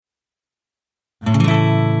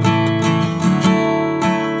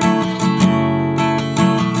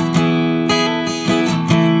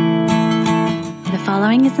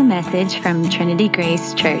message from Trinity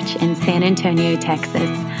Grace Church in San Antonio, Texas.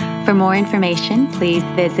 For more information, please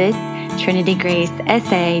visit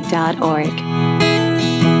trinitygracesa.org.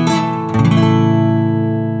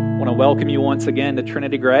 I want to welcome you once again to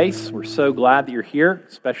Trinity Grace. We're so glad that you're here,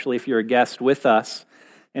 especially if you're a guest with us.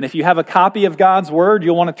 And if you have a copy of God's Word,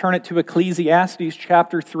 you'll want to turn it to Ecclesiastes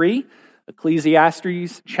chapter 3.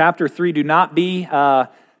 Ecclesiastes chapter 3. Do not be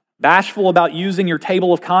bashful about using your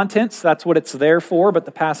table of contents. That's what it's there for, but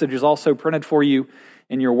the passage is also printed for you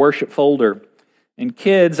in your worship folder. And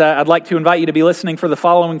kids, I'd like to invite you to be listening for the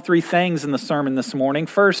following three things in the sermon this morning.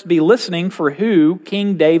 First, be listening for who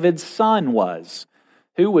King David's son was.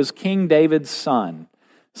 Who was King David's son?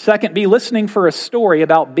 Second, be listening for a story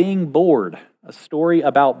about being bored. A story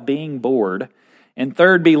about being bored. And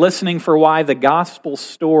third, be listening for why the gospel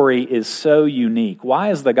story is so unique.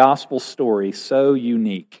 Why is the gospel story so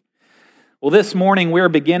unique? Well, this morning we're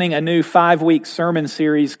beginning a new 5-week sermon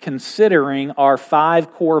series considering our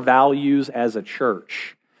 5 core values as a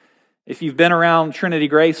church. If you've been around Trinity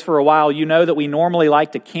Grace for a while, you know that we normally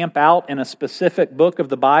like to camp out in a specific book of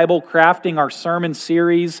the Bible, crafting our sermon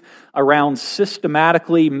series around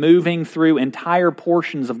systematically moving through entire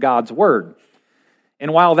portions of God's Word.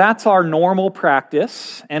 And while that's our normal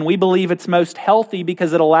practice, and we believe it's most healthy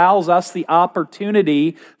because it allows us the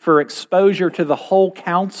opportunity for exposure to the whole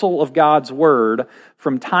counsel of God's Word,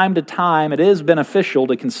 from time to time it is beneficial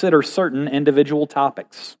to consider certain individual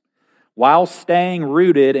topics, while staying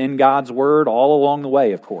rooted in God's Word all along the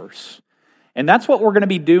way, of course. And that's what we're going to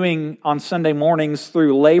be doing on Sunday mornings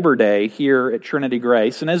through Labor Day here at Trinity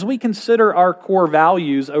Grace. And as we consider our core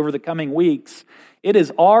values over the coming weeks, it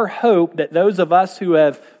is our hope that those of us who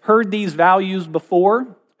have heard these values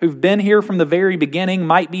before, who've been here from the very beginning,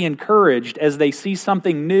 might be encouraged as they see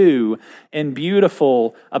something new and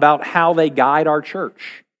beautiful about how they guide our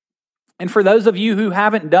church. And for those of you who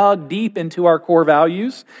haven't dug deep into our core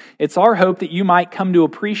values, it's our hope that you might come to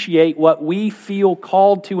appreciate what we feel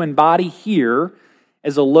called to embody here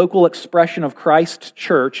as a local expression of Christ's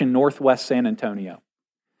church in Northwest San Antonio.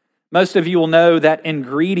 Most of you will know that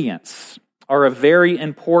ingredients are a very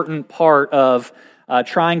important part of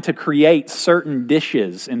trying to create certain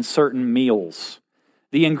dishes and certain meals.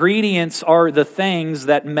 The ingredients are the things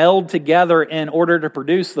that meld together in order to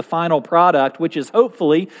produce the final product, which is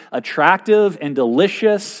hopefully attractive and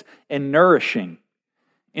delicious and nourishing.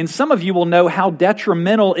 And some of you will know how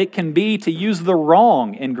detrimental it can be to use the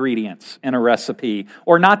wrong ingredients in a recipe,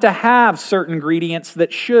 or not to have certain ingredients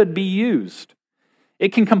that should be used.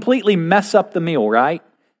 It can completely mess up the meal, right?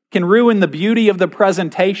 Can ruin the beauty of the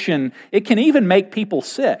presentation. It can even make people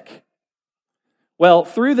sick. Well,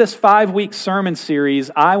 through this 5-week sermon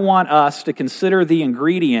series, I want us to consider the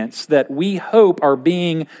ingredients that we hope are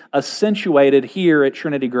being accentuated here at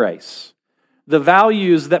Trinity Grace. The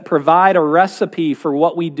values that provide a recipe for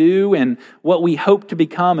what we do and what we hope to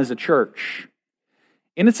become as a church.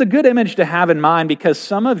 And it's a good image to have in mind because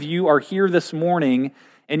some of you are here this morning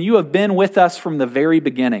and you have been with us from the very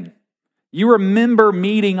beginning. You remember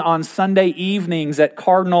meeting on Sunday evenings at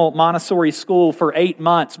Cardinal Montessori School for 8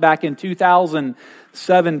 months back in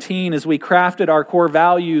 2017 as we crafted our core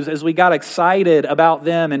values, as we got excited about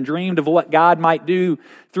them and dreamed of what God might do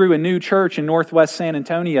through a new church in Northwest San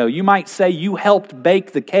Antonio. You might say you helped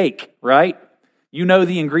bake the cake, right? You know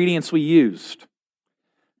the ingredients we used.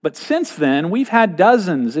 But since then, we've had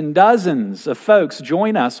dozens and dozens of folks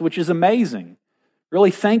join us, which is amazing.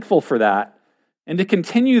 Really thankful for that. And to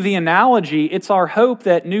continue the analogy, it's our hope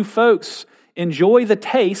that new folks enjoy the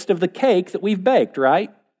taste of the cake that we've baked, right?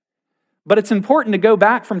 But it's important to go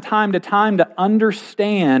back from time to time to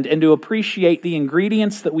understand and to appreciate the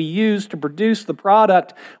ingredients that we use to produce the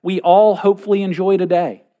product we all hopefully enjoy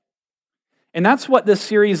today. And that's what this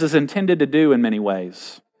series is intended to do in many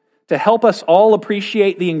ways, to help us all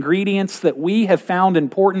appreciate the ingredients that we have found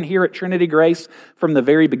important here at Trinity Grace from the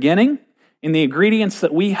very beginning, and the ingredients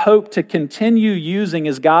that we hope to continue using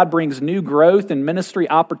as God brings new growth and ministry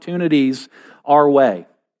opportunities our way.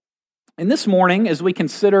 And this morning, as we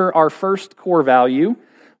consider our first core value,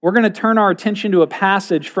 we're going to turn our attention to a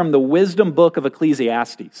passage from the wisdom book of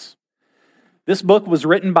Ecclesiastes. This book was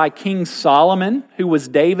written by King Solomon, who was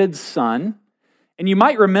David's son. And you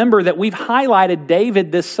might remember that we've highlighted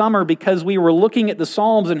David this summer because we were looking at the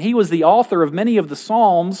Psalms, and he was the author of many of the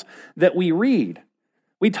Psalms that we read.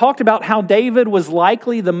 We talked about how David was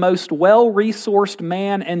likely the most well-resourced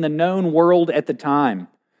man in the known world at the time,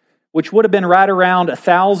 which would have been right around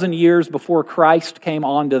 1,000 years before Christ came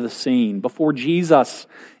onto the scene, before Jesus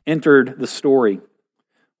entered the story.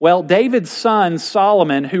 Well, David's son,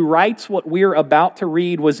 Solomon, who writes what we're about to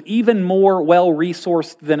read, was even more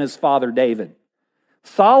well-resourced than his father David.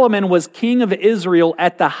 Solomon was king of Israel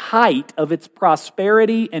at the height of its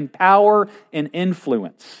prosperity and power and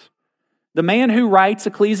influence. The man who writes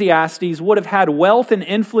Ecclesiastes would have had wealth and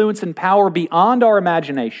influence and power beyond our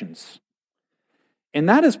imaginations. And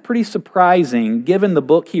that is pretty surprising, given the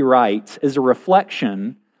book he writes is a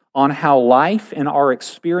reflection on how life and our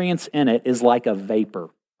experience in it is like a vapor.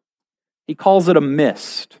 He calls it a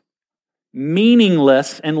mist,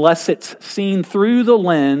 meaningless unless it's seen through the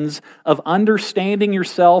lens of understanding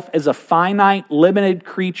yourself as a finite, limited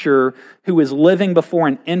creature who is living before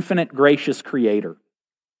an infinite, gracious Creator.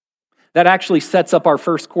 That actually sets up our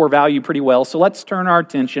first core value pretty well. So let's turn our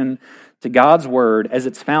attention to God's Word as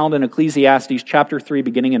it's found in Ecclesiastes chapter 3,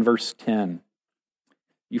 beginning in verse 10.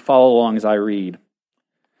 You follow along as I read.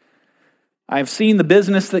 I have seen the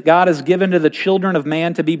business that God has given to the children of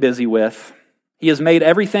man to be busy with. He has made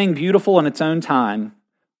everything beautiful in its own time.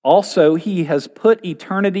 Also, He has put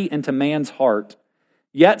eternity into man's heart,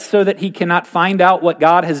 yet so that he cannot find out what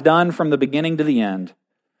God has done from the beginning to the end.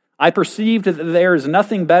 I perceived that there is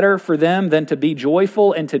nothing better for them than to be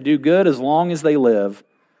joyful and to do good as long as they live.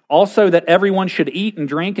 Also, that everyone should eat and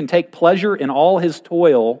drink and take pleasure in all his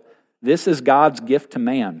toil. This is God's gift to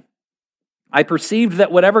man. I perceived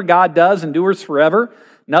that whatever God does endures forever.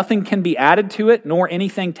 Nothing can be added to it, nor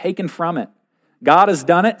anything taken from it. God has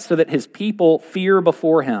done it so that His people fear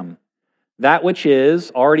before Him. That which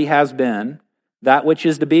is already has been. That which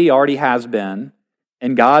is to be already has been.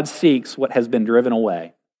 And God seeks what has been driven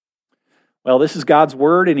away. Well, this is God's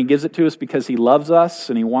Word, and He gives it to us because He loves us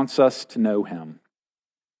and He wants us to know Him.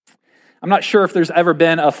 I'm not sure if there's ever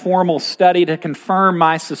been a formal study to confirm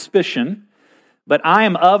my suspicion, but I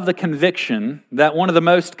am of the conviction that one of the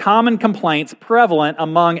most common complaints prevalent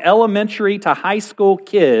among elementary to high school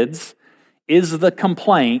kids is the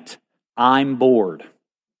complaint, I'm bored.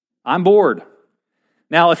 I'm bored.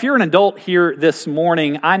 Now, if you're an adult here this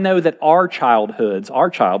morning, I know that our childhoods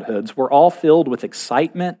were all filled with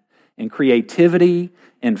excitement and creativity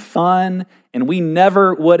and fun, and we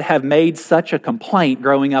never would have made such a complaint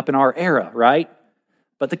growing up in our era, right?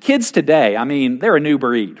 But the kids today, they're a new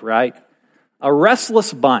breed, right? A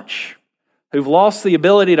restless bunch who've lost the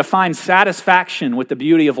ability to find satisfaction with the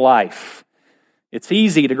beauty of life. It's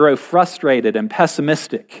easy to grow frustrated and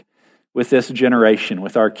pessimistic with this generation,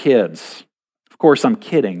 with our kids. Of course, I'm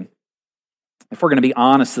kidding. If we're going to be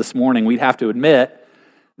honest this morning, we'd have to admit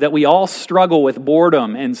that we all struggle with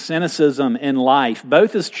boredom and cynicism in life,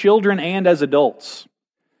 both as children and as adults.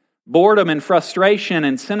 Boredom and frustration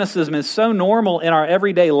and cynicism is so normal in our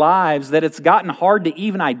everyday lives that it's gotten hard to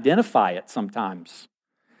even identify it sometimes.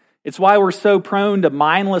 It's why we're so prone to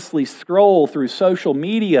mindlessly scroll through social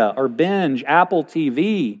media or binge Apple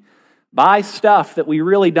TV, buy stuff that we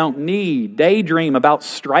really don't need, daydream about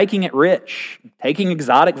striking it rich, taking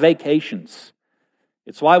exotic vacations.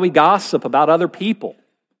 It's why we gossip about other people,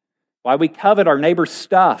 why we covet our neighbor's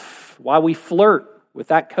stuff, why we flirt with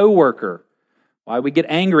that coworker, why we get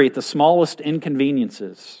angry at the smallest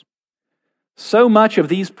inconveniences. So much of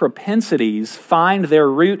these propensities find their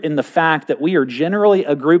root in the fact that we are generally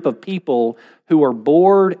a group of people who are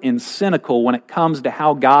bored and cynical when it comes to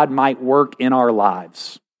how God might work in our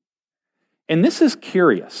lives. And this is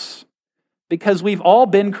curious because we've all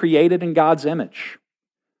been created in God's image.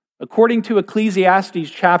 According to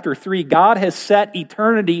Ecclesiastes chapter 3, God has set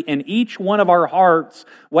eternity in each one of our hearts,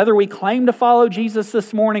 whether we claim to follow Jesus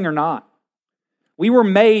this morning or not. We were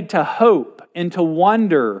made to hope and to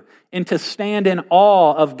wonder and to stand in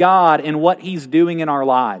awe of God and what He's doing in our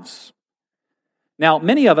lives. Now,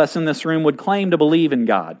 many of us in this room would claim to believe in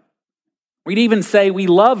God. We'd even say we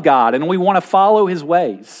love God and we want to follow His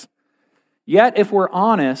ways. Yet, if we're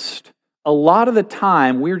honest, a lot of the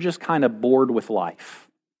time we're just kind of bored with life.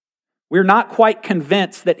 We're not quite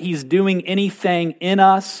convinced that He's doing anything in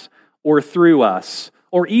us or through us,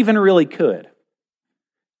 or even really could.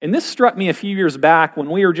 And this struck me a few years back when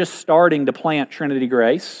we were just starting to plant Trinity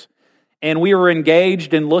Grace, and we were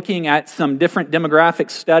engaged in looking at some different demographic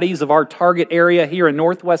studies of our target area here in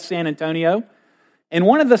Northwest San Antonio. And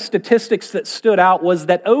one of the statistics that stood out was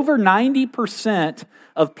that over 90%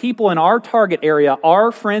 of people in our target area,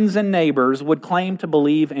 our friends and neighbors, would claim to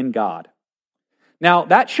believe in God. Now,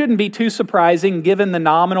 that shouldn't be too surprising given the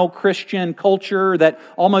nominal Christian culture that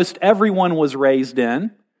almost everyone was raised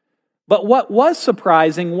in. But what was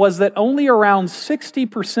surprising was that only around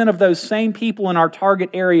 60% of those same people in our target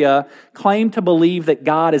area claim to believe that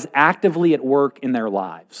God is actively at work in their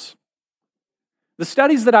lives. The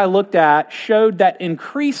studies that I looked at showed that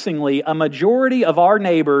increasingly a majority of our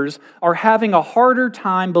neighbors are having a harder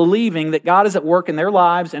time believing that God is at work in their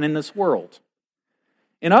lives and in this world.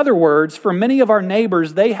 In other words, for many of our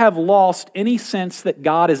neighbors, they have lost any sense that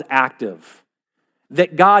God is active,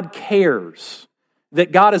 that God cares,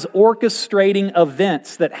 that God is orchestrating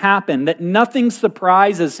events that happen, that nothing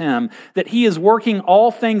surprises him, that he is working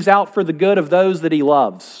all things out for the good of those that he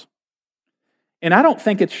loves. And I don't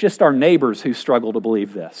think it's just our neighbors who struggle to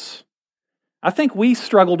believe this. I think we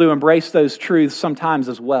struggle to embrace those truths sometimes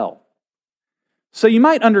as well. So you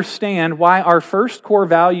might understand why our first core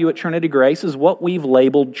value at Trinity Grace is what we've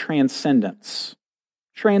labeled transcendence.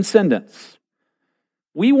 Transcendence.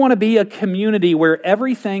 We want to be a community where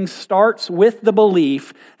everything starts with the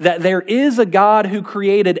belief that there is a God who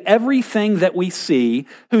created everything that we see,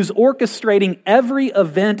 who's orchestrating every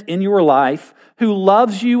event in your life, who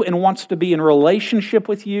loves you and wants to be in relationship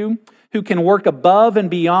with you, who can work above and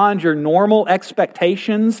beyond your normal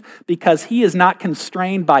expectations because he is not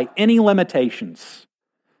constrained by any limitations,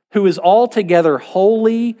 who is altogether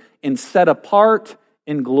holy and set apart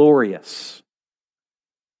and glorious.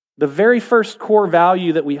 The very first core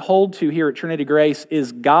value that we hold to here at Trinity Grace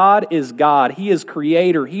is God is God. He is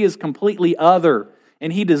creator. He is completely other,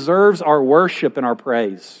 and he deserves our worship and our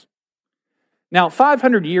praise. Now,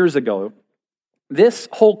 500 years ago, this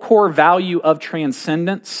whole core value of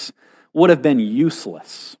transcendence would have been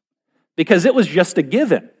useless because it was just a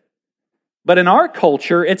given. But in our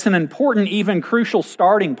culture, it's an important, even crucial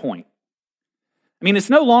starting point. I mean, it's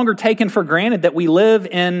no longer taken for granted that we live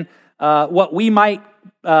in what we might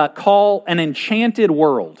call an enchanted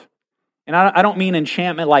world. And I don't mean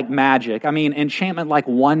enchantment like magic. I mean enchantment like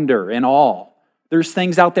wonder and awe. There's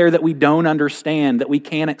things out there that we don't understand, that we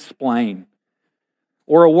can't explain.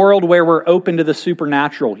 Or a world where we're open to the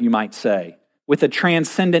supernatural, you might say, with a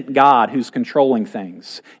transcendent God who's controlling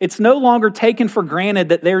things. It's no longer taken for granted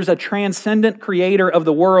that there's a transcendent creator of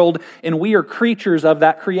the world and we are creatures of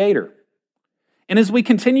that creator. And as we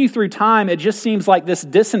continue through time, it just seems like this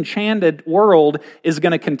disenchanted world is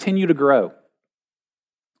going to continue to grow.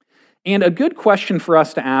 And a good question for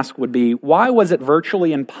us to ask would be, why was it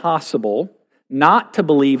virtually impossible not to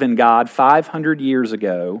believe in God 500 years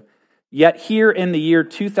ago, yet here in the year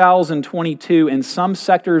 2022, in some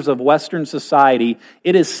sectors of Western society,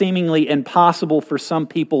 it is seemingly impossible for some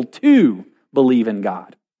people to believe in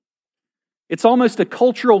God? It's almost a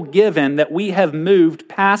cultural given that we have moved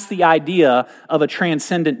past the idea of a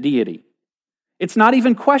transcendent deity. It's not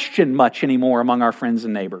even questioned much anymore among our friends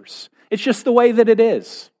and neighbors. It's just the way that it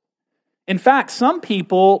is. In fact, some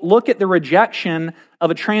people look at the rejection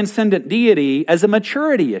of a transcendent deity as a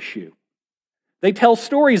maturity issue. They tell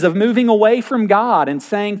stories of moving away from God and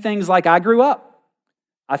saying things like, I grew up,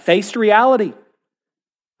 I faced reality,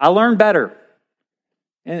 I learned better.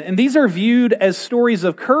 And these are viewed as stories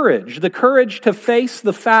of courage, the courage to face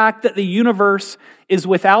the fact that the universe is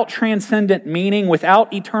without transcendent meaning,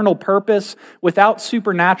 without eternal purpose, without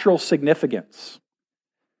supernatural significance.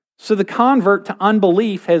 So the convert to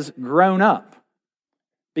unbelief has grown up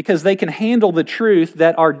because they can handle the truth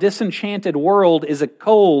that our disenchanted world is a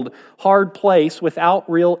cold, hard place without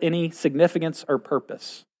any significance or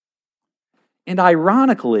purpose. And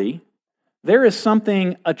ironically, there is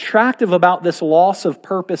something attractive about this loss of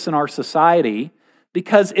purpose in our society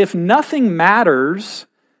because if nothing matters,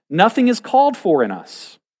 nothing is called for in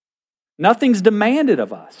us. Nothing's demanded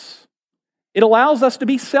of us. It allows us to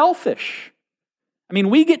be selfish. I mean,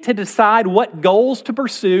 we get to decide what goals to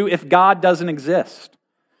pursue if God doesn't exist.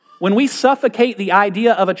 When we suffocate the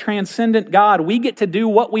idea of a transcendent God, we get to do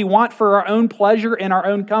what we want for our own pleasure and our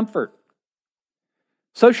own comfort.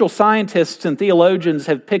 Social scientists and theologians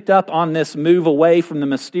have picked up on this move away from the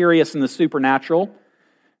mysterious and the supernatural,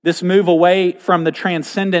 this move away from the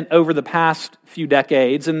transcendent over the past few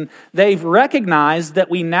decades, and they've recognized that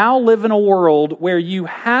we now live in a world where you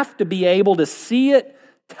have to be able to see it,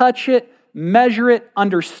 touch it, measure it,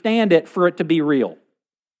 understand it for it to be real.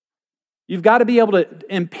 You've got to be able to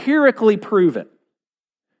empirically prove it.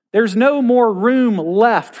 There's no more room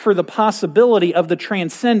left for the possibility of the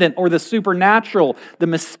transcendent or the supernatural, the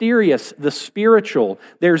mysterious, the spiritual.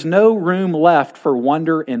 There's no room left for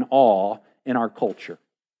wonder and awe in our culture.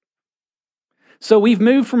 So we've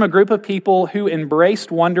moved from a group of people who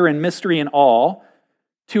embraced wonder and mystery and awe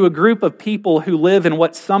to a group of people who live in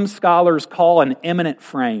what some scholars call an immanent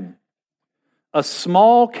frame. A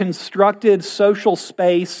small, constructed social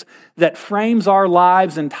space that frames our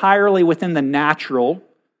lives entirely within the natural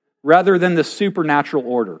rather than the supernatural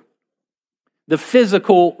order. The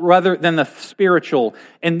physical rather than the spiritual.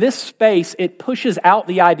 In this space, it pushes out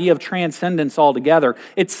the idea of transcendence altogether.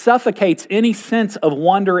 It suffocates any sense of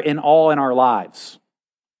wonder and awe in our lives.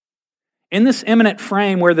 In this immanent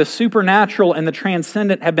frame where the supernatural and the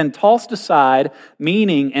transcendent have been tossed aside,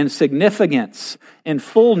 meaning and significance and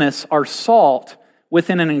fullness are sought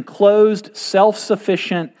within an enclosed,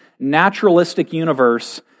 self-sufficient, naturalistic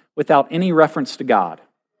universe without any reference to God.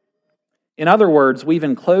 In other words, we've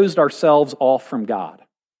enclosed ourselves off from God.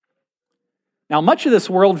 Now, much of this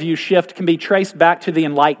worldview shift can be traced back to the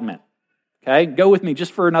Enlightenment. Okay, go with me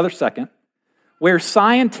just for another second. Where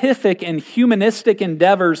scientific and humanistic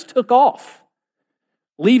endeavors took off,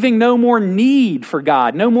 leaving no more need for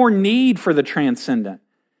God, no more need for the transcendent.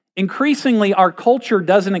 Increasingly, our culture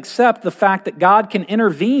doesn't accept the fact that God can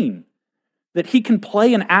intervene, that He can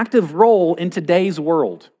play an active role in today's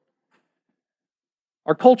world.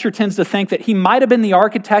 Our culture tends to think that He might have been the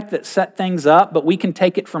architect that set things up, but we can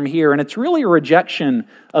take it from here. And it's really a rejection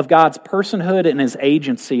of God's personhood and His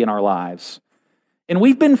agency in our lives. And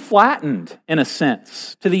we've been flattened, in a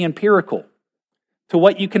sense, to the empirical, to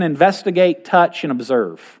what you can investigate, touch, and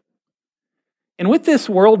observe. And with this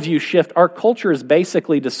worldview shift, our culture has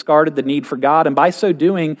basically discarded the need for God, and by so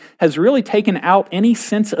doing, has really taken out any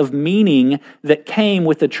sense of meaning that came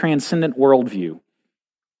with the transcendent worldview.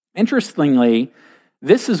 Interestingly,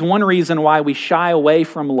 this is one reason why we shy away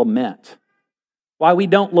from lament, why we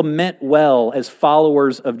don't lament well as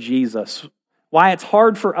followers of Jesus, why it's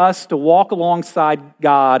hard for us to walk alongside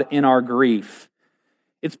God in our grief.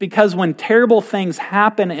 It's because when terrible things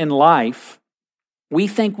happen in life, we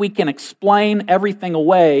think we can explain everything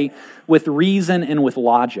away with reason and with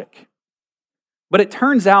logic. But it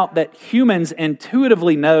turns out that humans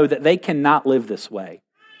intuitively know that they cannot live this way.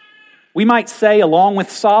 We might say, along with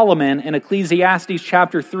Solomon in Ecclesiastes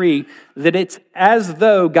chapter 3, that it's as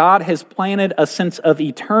though God has planted a sense of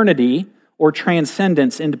eternity or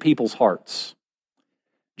transcendence into people's hearts.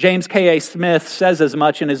 James K.A. Smith says as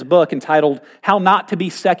much in his book entitled How Not to Be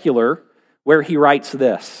Secular, where he writes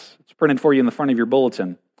this. It's printed for you in the front of your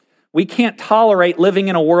bulletin. We can't tolerate living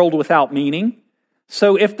in a world without meaning.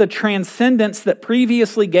 So if the transcendence that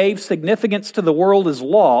previously gave significance to the world is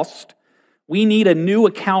lost, we need a new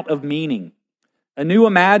account of meaning, a new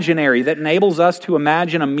imaginary that enables us to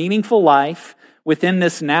imagine a meaningful life within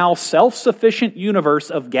this now self-sufficient universe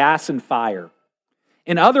of gas and fire.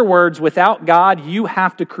 In other words, without God, you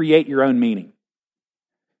have to create your own meaning.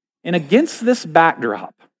 And against this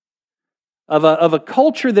backdrop of a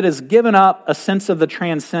culture that has given up a sense of the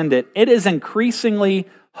transcendent, it is increasingly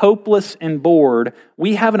hopeless and bored.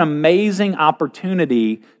 We have an amazing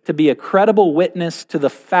opportunity to be a credible witness to the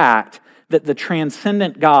fact that the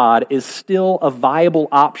transcendent God is still a viable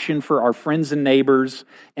option for our friends and neighbors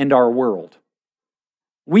and our world.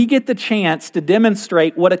 We get the chance to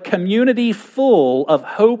demonstrate what a community full of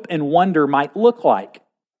hope and wonder might look like.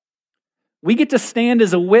 We get to stand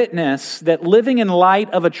as a witness that living in light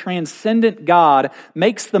of a transcendent God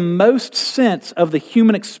makes the most sense of the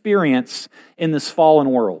human experience in this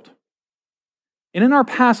fallen world. And in our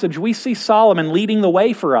passage, we see Solomon leading the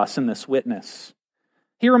way for us in this witness.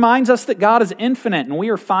 He reminds us that God is infinite and we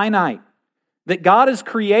are finite, that God is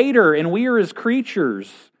creator and we are His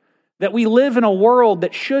creatures, that we live in a world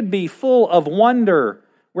that should be full of wonder,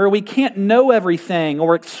 where we can't know everything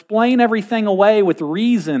or explain everything away with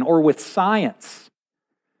reason or with science.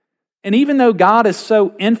 And even though God is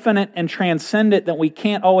so infinite and transcendent that we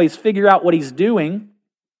can't always figure out what He's doing,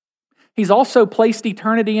 He's also placed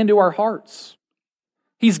eternity into our hearts.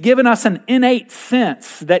 He's given us an innate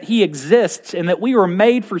sense that He exists and that we were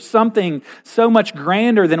made for something so much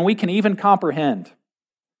grander than we can even comprehend.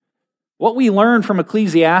 What we learn from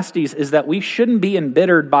Ecclesiastes is that we shouldn't be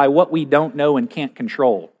embittered by what we don't know and can't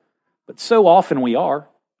control, but so often we are.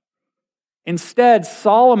 Instead,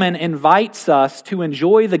 Solomon invites us to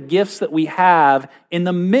enjoy the gifts that we have in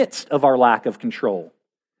the midst of our lack of control,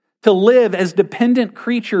 to live as dependent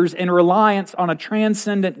creatures in reliance on a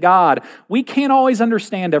transcendent God. We can't always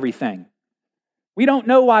understand everything. We don't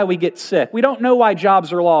know why we get sick. We don't know why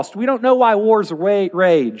jobs are lost. We don't know why wars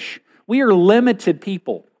rage. We are limited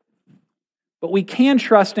people. But we can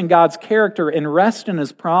trust in God's character and rest in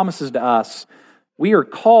His promises to us. We are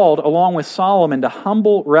called, along with Solomon, to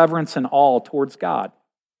humble reverence and awe towards God.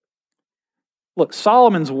 Look,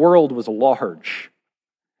 Solomon's world was large.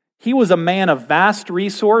 He was a man of vast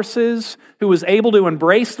resources who was able to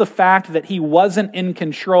embrace the fact that he wasn't in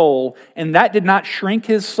control, and that did not shrink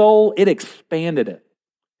his soul, it expanded it.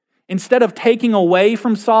 Instead of taking away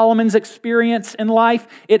from Solomon's experience in life,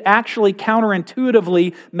 it actually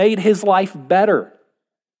counterintuitively made his life better.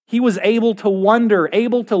 He was able to wonder,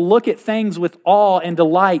 able to look at things with awe and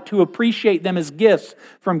delight, to appreciate them as gifts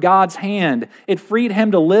from God's hand. It freed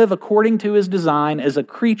him to live according to His design as a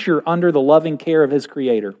creature under the loving care of his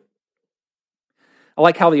Creator. I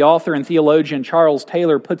like how the author and theologian Charles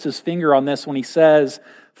Taylor puts his finger on this when he says,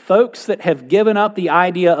 folks that have given up the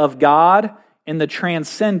idea of God and the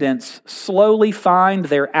transcendence slowly find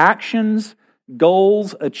their actions,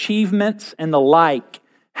 goals, achievements, and the like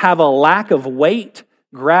have a lack of weight,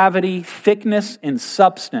 gravity, thickness, and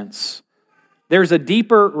substance. There's a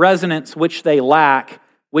deeper resonance which they lack,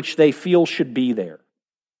 which they feel should be there.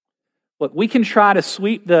 Look, we can try to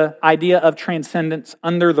sweep the idea of transcendence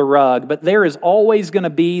under the rug, but there is always going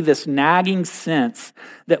to be this nagging sense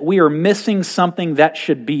that we are missing something that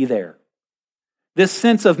should be there. This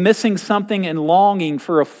sense of missing something and longing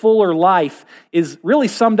for a fuller life is really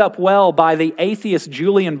summed up well by the atheist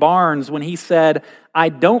Julian Barnes when he said, "I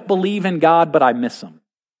don't believe in God, but I miss Him.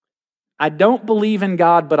 I don't believe in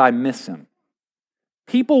God, but I miss Him."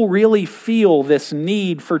 People really feel this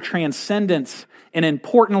need for transcendence in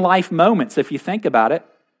important life moments, if you think about it.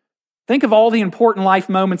 Think of all the important life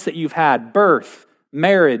moments that you've had: birth,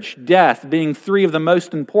 marriage, death being three of the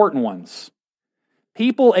most important ones.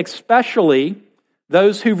 People, especially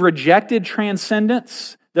those who've rejected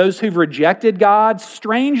transcendence, those who've rejected God,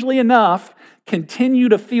 strangely enough, continue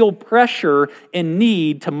to feel pressure and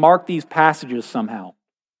need to mark these passages somehow.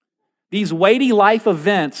 These weighty life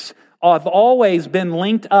events have always been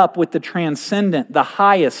linked up with the transcendent, the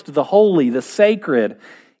highest, the holy, the sacred.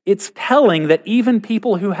 It's telling that even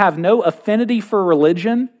people who have no affinity for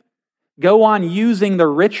religion go on using the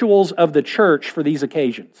rituals of the church for these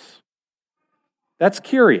occasions. That's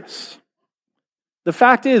curious. The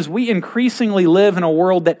fact is, we increasingly live in a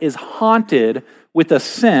world that is haunted with a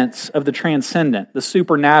sense of the transcendent, the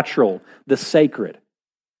supernatural, the sacred.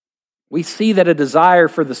 We see that a desire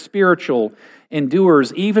for the spiritual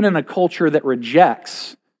endures even in a culture that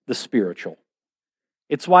rejects the spiritual.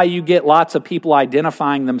 It's why you get lots of people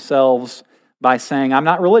identifying themselves by saying, "I'm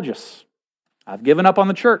not religious. I've given up on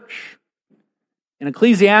the church." And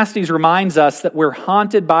Ecclesiastes reminds us that we're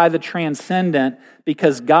haunted by the transcendent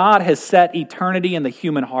because God has set eternity in the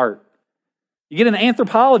human heart. You get an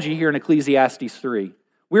anthropology here in Ecclesiastes 3.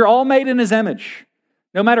 We're all made in His image.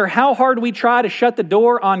 No matter how hard we try to shut the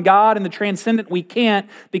door on God and the transcendent, we can't,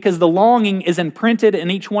 because the longing is imprinted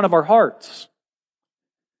in each one of our hearts.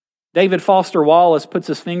 David Foster Wallace puts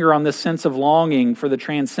his finger on this sense of longing for the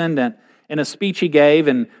transcendent in a speech he gave,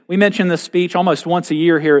 and we mention this speech almost once a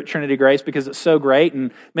year here at Trinity Grace because it's so great,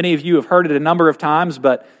 and many of you have heard it a number of times,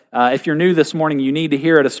 but if you're new this morning, you need to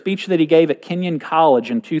hear it. A speech that he gave at Kenyon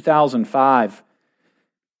College in 2005.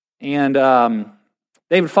 And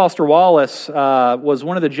David Foster Wallace was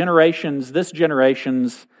one of this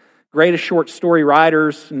generation's greatest short story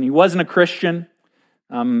writers, and he wasn't a Christian,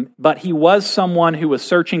 but he was someone who was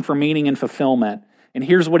searching for meaning and fulfillment. And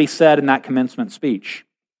here's what he said in that commencement speech.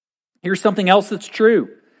 Here's something else that's true.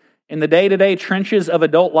 In the day-to-day trenches of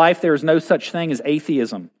adult life, there is no such thing as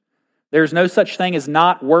atheism. There's no such thing as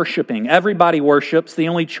not worshiping. Everybody worships. The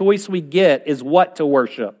only choice we get is what to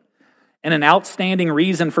worship. And an outstanding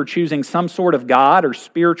reason for choosing some sort of God or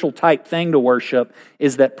spiritual type thing to worship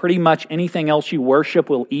is that pretty much anything else you worship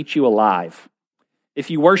will eat you alive. If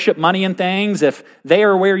you worship money and things, if they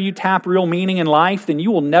are where you tap real meaning in life, then you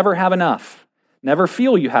will never have enough. Never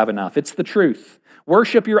feel you have enough. It's the truth.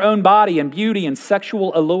 Worship your own body and beauty and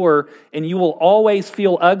sexual allure, and you will always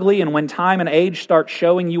feel ugly, and when time and age start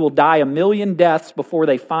showing, you will die 1,000,000 deaths before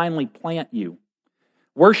they finally plant you.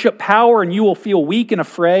 Worship power, and you will feel weak and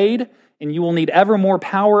afraid, and you will need ever more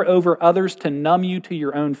power over others to numb you to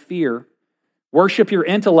your own fear. Worship your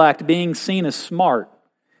intellect, being seen as smart.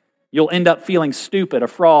 You'll end up feeling stupid, a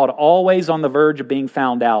fraud, always on the verge of being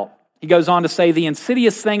found out. He goes on to say, the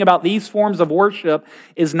insidious thing about these forms of worship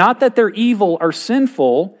is not that they're evil or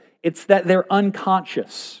sinful, it's that they're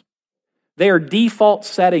unconscious. They are default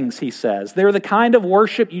settings, he says. They're the kind of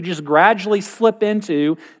worship you just gradually slip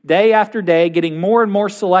into day after day, getting more and more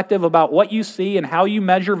selective about what you see and how you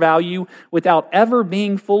measure value without ever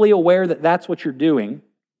being fully aware that that's what you're doing.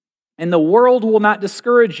 And the world will not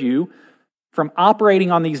discourage you from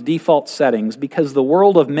operating on these default settings because the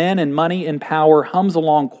world of men and money and power hums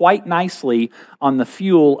along quite nicely on the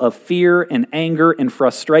fuel of fear and anger and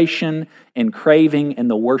frustration and craving and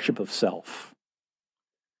the worship of self.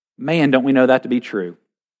 Man, don't we know that to be true?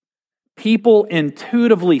 People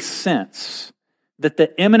intuitively sense that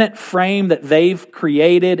the immanent frame that they've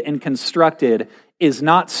created and constructed is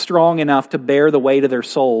not strong enough to bear the weight of their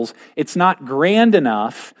souls. It's not grand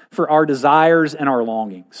enough for our desires and our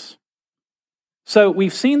longings. So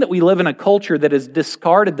we've seen that we live in a culture that has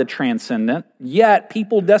discarded the transcendent, yet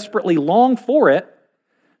people desperately long for it.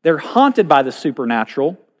 They're haunted by the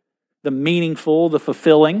supernatural, the meaningful, the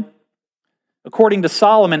fulfilling. According to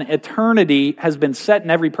Solomon, eternity has been set in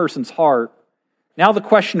every person's heart. Now the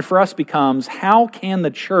question for us becomes, how can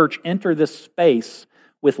the church enter this space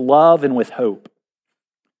with love and with hope?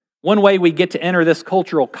 One way we get to enter this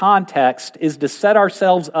cultural context is to set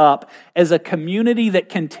ourselves up as a community that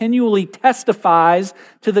continually testifies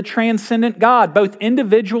to the transcendent God, both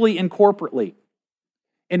individually and corporately.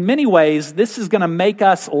 In many ways, this is going to make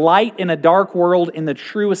us light in a dark world in the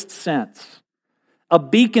truest sense. A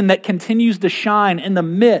beacon that continues to shine in the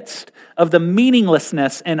midst of the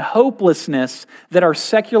meaninglessness and hopelessness that our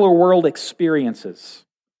secular world experiences.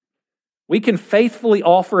 We can faithfully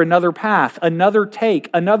offer another path, another take,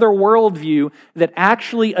 another worldview that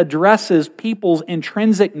actually addresses people's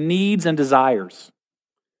intrinsic needs and desires.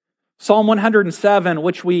 Psalm 107,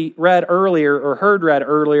 which we read earlier or heard read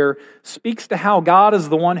earlier, speaks to how God is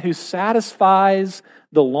the one who satisfies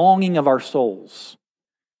the longing of our souls.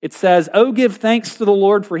 It says, "Oh, give thanks to the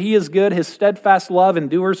Lord, for he is good. His steadfast love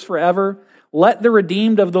endures forever. Let the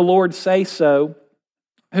redeemed of the Lord say so,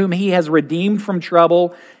 whom he has redeemed from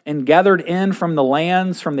trouble and gathered in from the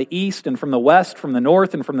lands, from the east and from the west, from the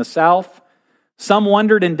north and from the south. Some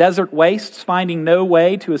wandered in desert wastes, finding no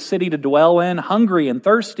way to a city to dwell in, hungry and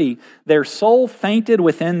thirsty. Their soul fainted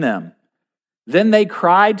within them. Then they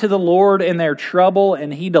cried to the Lord in their trouble,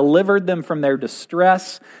 and he delivered them from their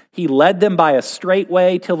distress. He led them by a straight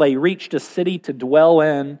way till they reached a city to dwell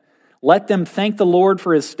in. Let them thank the Lord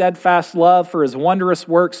for his steadfast love, for his wondrous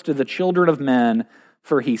works to the children of men.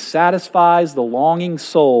 For he satisfies the longing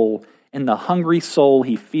soul, and the hungry soul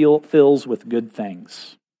he fills with good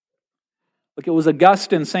things." Look, it was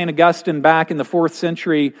Augustine, St. Augustine back in the 4th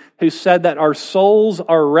century, who said that our souls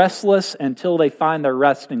are restless until they find their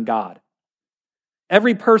rest in God.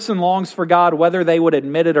 Every person longs for God, whether they would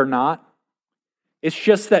admit it or not. It's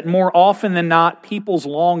just that more often than not, people's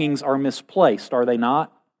longings are misplaced, are they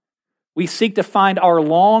not? We seek to find our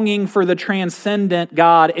longing for the transcendent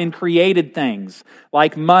God in created things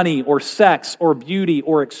like money or sex or beauty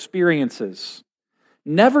or experiences,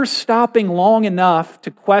 never stopping long enough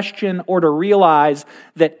to question or to realize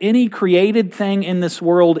that any created thing in this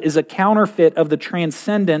world is a counterfeit of the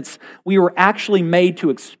transcendence we were actually made to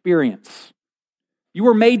experience. You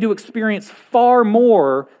were made to experience far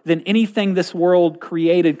more than anything this world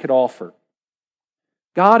created could offer.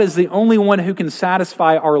 God is the only one who can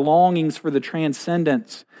satisfy our longings for the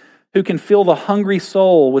transcendence, who can fill the hungry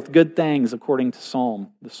soul with good things, according to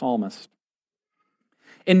the psalmist.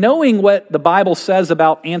 In knowing what the Bible says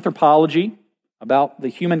about anthropology, about the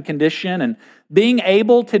human condition, and being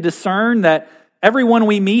able to discern that everyone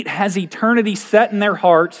we meet has eternity set in their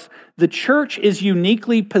hearts, the church is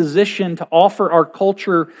uniquely positioned to offer our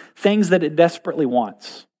culture things that it desperately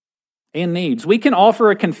wants and needs. We can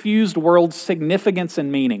offer a confused world significance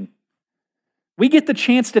and meaning. We get the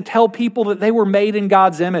chance to tell people that they were made in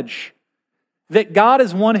God's image, that God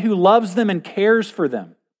is one who loves them and cares for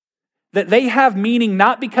them, that they have meaning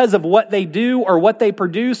not because of what they do or what they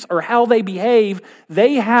produce or how they behave.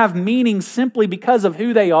 They have meaning simply because of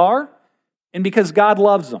who they are and because God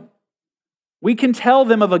loves them. We can tell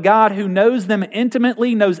them of a God who knows them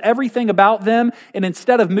intimately, knows everything about them, and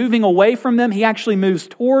instead of moving away from them, he actually moves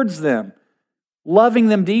towards them, loving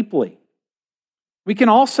them deeply. We can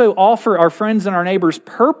also offer our friends and our neighbors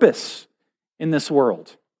purpose in this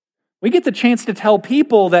world. We get the chance to tell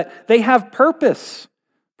people that they have purpose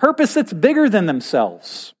that's bigger than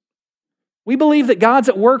themselves. We believe that God's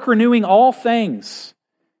at work renewing all things.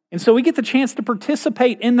 And so we get the chance to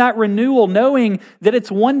participate in that renewal, knowing that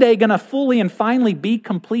it's one day going to fully and finally be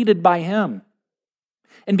completed by him.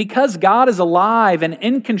 And because God is alive and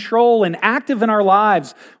in control and active in our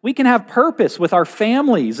lives, we can have purpose with our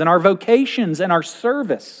families and our vocations and our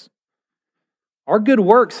service. Our good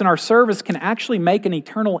works and our service can actually make an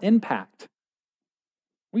eternal impact.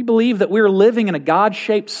 We believe that we're living in a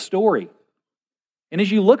God-shaped story. And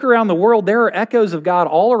as you look around the world, there are echoes of God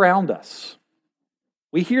all around us.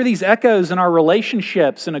 We hear these echoes in our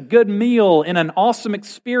relationships, in a good meal, in an awesome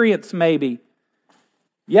experience maybe.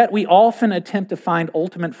 Yet we often attempt to find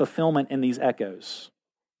ultimate fulfillment in these echoes.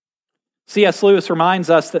 C.S. Lewis reminds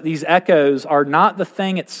us that these echoes are not the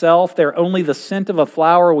thing itself. They're only the scent of a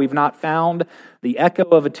flower we've not found, the echo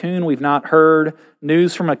of a tune we've not heard,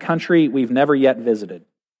 news from a country we've never yet visited.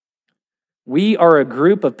 We are a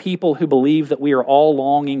group of people who believe that we are all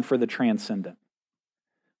longing for the transcendent.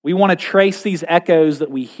 We want to trace these echoes that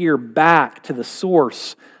we hear back to the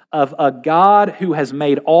source of a God who has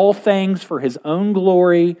made all things for his own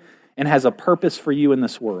glory and has a purpose for you in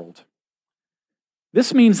this world.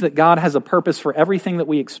 This means that God has a purpose for everything that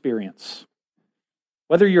we experience.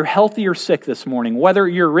 Whether you're healthy or sick this morning, whether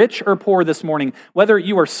you're rich or poor this morning, whether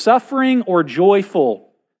you are suffering or joyful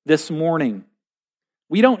this morning,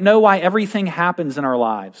 We don't know why everything happens in our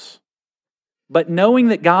lives. But knowing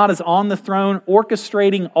that God is on the throne,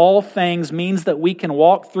 orchestrating all things, means that we can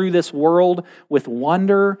walk through this world with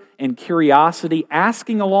wonder and curiosity,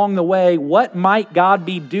 asking along the way, what might God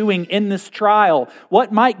be doing in this trial?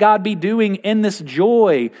 What might God be doing in this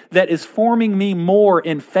joy that is forming me more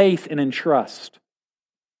in faith and in trust?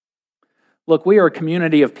 Look, we are a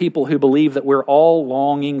community of people who believe that we're all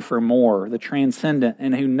longing for more, the transcendent,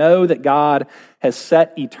 and who know that God has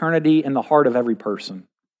set eternity in the heart of every person.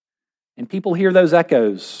 And people hear those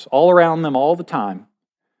echoes all around them all the time.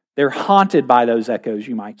 They're haunted by those echoes,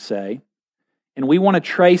 you might say. And we want to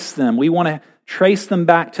trace them. We want to trace them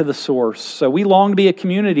back to the source. So we long to be a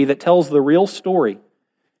community that tells the real story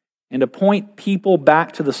and to point people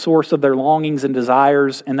back to the source of their longings and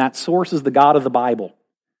desires. And that source is the God of the Bible,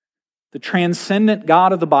 the transcendent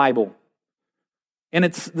God of the Bible. And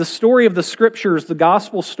it's the story of the Scriptures, the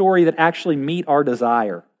gospel story, that actually meet our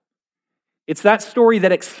desire. It's that story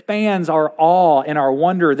that expands our awe and our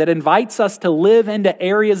wonder, that invites us to live into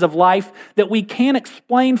areas of life that we can't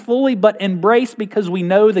explain fully but embrace because we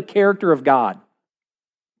know the character of God.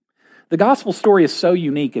 The gospel story is so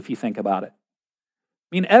unique if you think about it.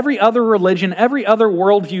 I mean, every other religion, every other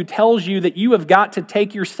worldview tells you that you have got to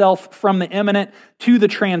take yourself from the immanent to the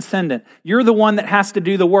transcendent. You're the one that has to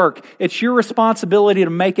do the work. It's your responsibility to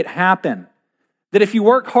make it happen. That if you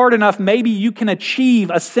work hard enough, maybe you can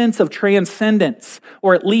achieve a sense of transcendence,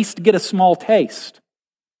 or at least get a small taste.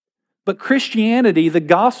 But Christianity, the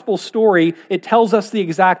gospel story, it tells us the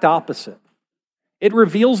exact opposite. It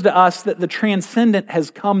reveals to us that the transcendent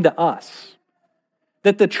has come to us.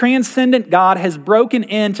 That the transcendent God has broken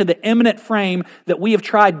into the immanent frame that we have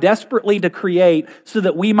tried desperately to create so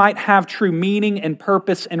that we might have true meaning and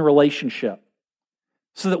purpose and relationship.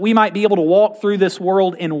 So that we might be able to walk through this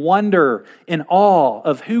world in wonder, in awe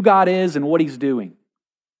of who God is and what He's doing.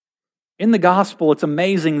 In the gospel, it's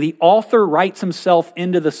amazing. The author writes himself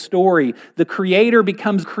into the story. The creator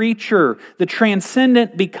becomes creature. The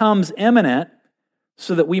transcendent becomes immanent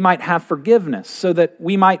so that we might have forgiveness, so that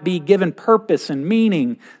we might be given purpose and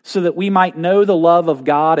meaning, so that we might know the love of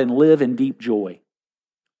God and live in deep joy.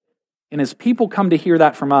 And as people come to hear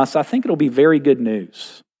that from us, I think it'll be very good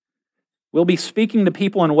news. We'll be speaking to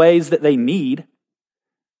people in ways that they need.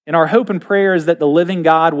 And our hope and prayer is that the living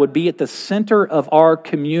God would be at the center of our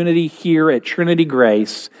community here at Trinity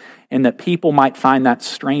Grace, and that people might find that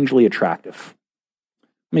strangely attractive.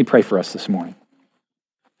 Let me pray for us this morning.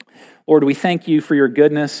 Lord, we thank you for your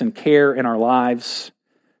goodness and care in our lives.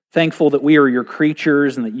 Thankful that we are your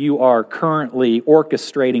creatures and that you are currently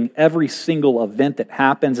orchestrating every single event that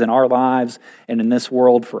happens in our lives and in this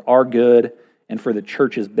world for our good and for the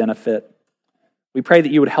church's benefit. We pray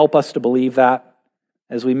that you would help us to believe that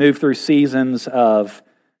as we move through seasons of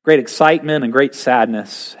great excitement and great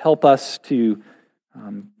sadness. Help us to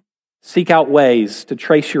seek out ways to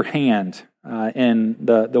trace your hand in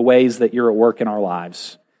the ways that you're at work in our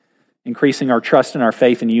lives, increasing our trust and our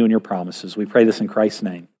faith in you and your promises. We pray this in Christ's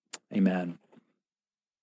name. Amen.